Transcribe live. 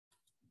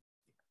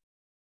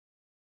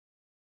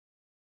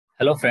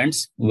Hello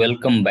friends,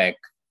 welcome back.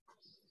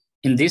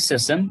 In this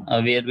session,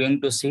 we are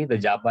going to see the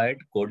Java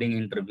coding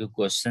interview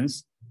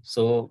questions.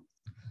 So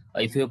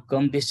if you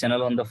come this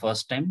channel on the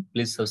first time,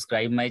 please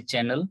subscribe my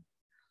channel.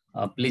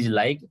 Please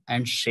like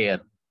and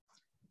share.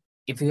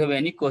 If you have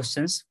any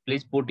questions,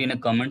 please put in a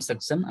comment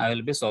section. I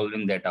will be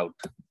solving that out.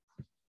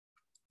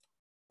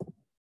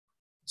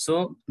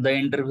 So the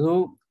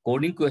interview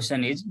coding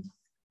question is,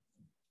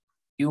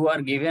 you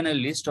are given a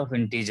list of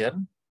integer,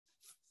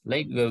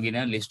 like we have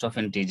given a list of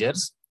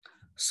integers.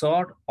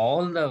 Sort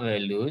all the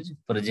values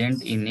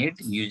present in it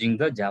using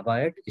the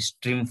Java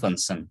stream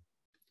function.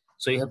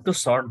 So you have to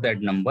sort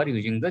that number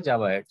using the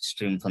Java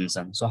stream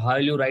function. So how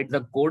will you write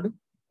the code?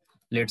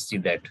 Let's see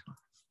that.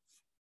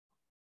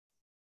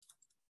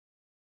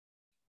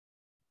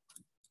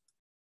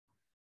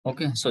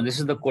 Okay, so this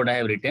is the code I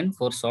have written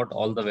for sort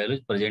all the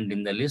values present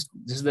in the list.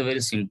 This is the very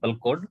simple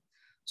code.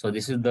 So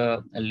this is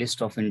the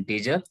list of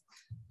integer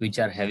which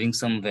are having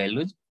some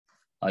values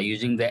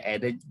using the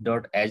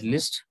array.as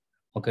list.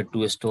 Okay,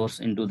 to store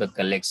into the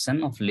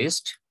collection of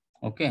list.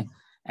 Okay,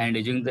 and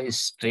using the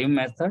stream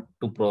method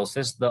to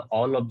process the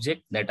all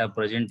objects that are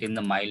present in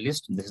the my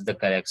list. This is the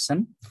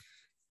collection,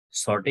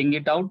 sorting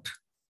it out.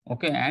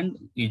 Okay, and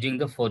using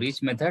the for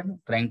each method,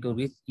 trying to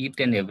reach each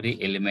and every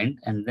element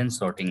and then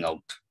sorting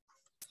out.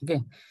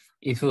 Okay,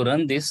 if you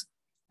run this,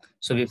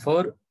 so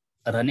before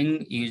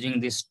running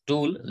using this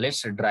tool,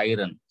 let's dry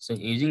run. So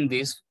using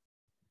this,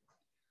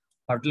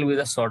 what will be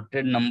the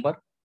sorted number?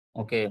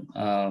 Okay,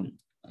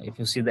 if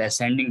you see the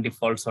ascending,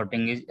 default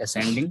sorting is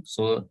ascending.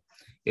 So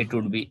it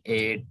would be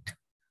 8,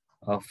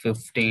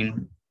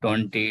 15,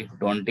 20,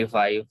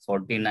 25,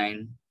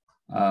 49,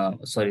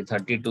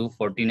 32,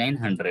 49,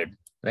 100,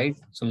 right?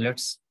 So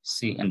let's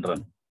see and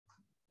run.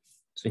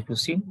 So if you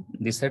see,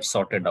 this had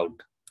sorted out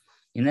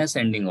in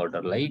ascending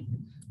order, like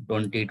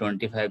 20,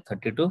 25,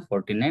 32,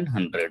 49,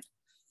 100.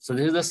 So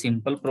this is the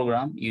simple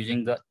program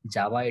using the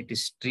Java 8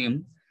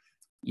 stream.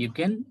 You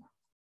can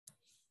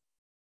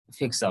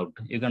fix out,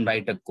 you can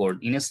write a code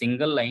in a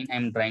single line.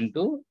 I'm trying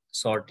to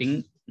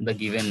sorting the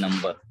given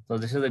number. So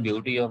this is the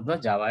beauty of the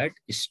Java 8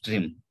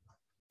 stream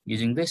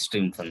using the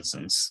stream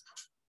functions,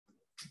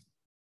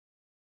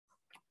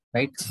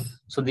 right?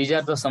 So these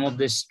are the some of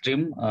the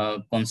stream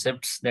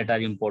concepts that are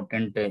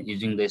important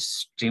using the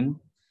stream.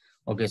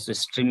 Okay, so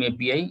stream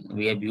API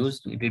we have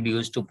used, it is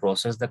used to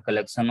process the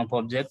collection of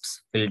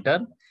objects.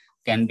 Filter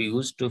can be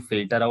used to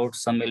filter out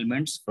some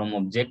elements from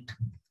object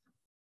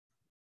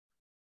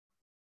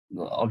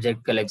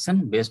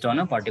collection based on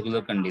a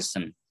particular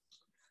condition.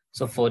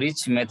 So for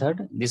each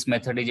method, this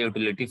method is a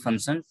utility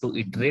function to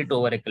iterate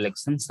over a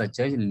collection such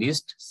as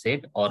list,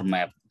 set, or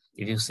map.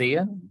 If you see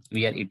here,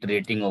 we are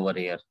iterating over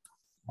here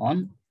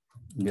on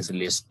this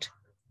list,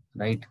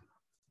 right?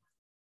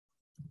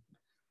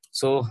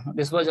 So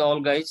this was all,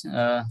 guys.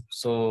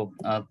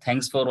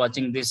 Thanks for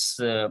watching this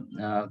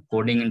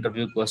coding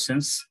interview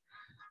questions.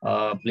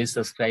 Please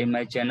subscribe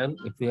my channel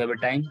if you have a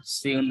time.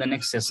 See you in the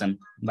next session.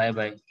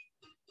 Bye-bye.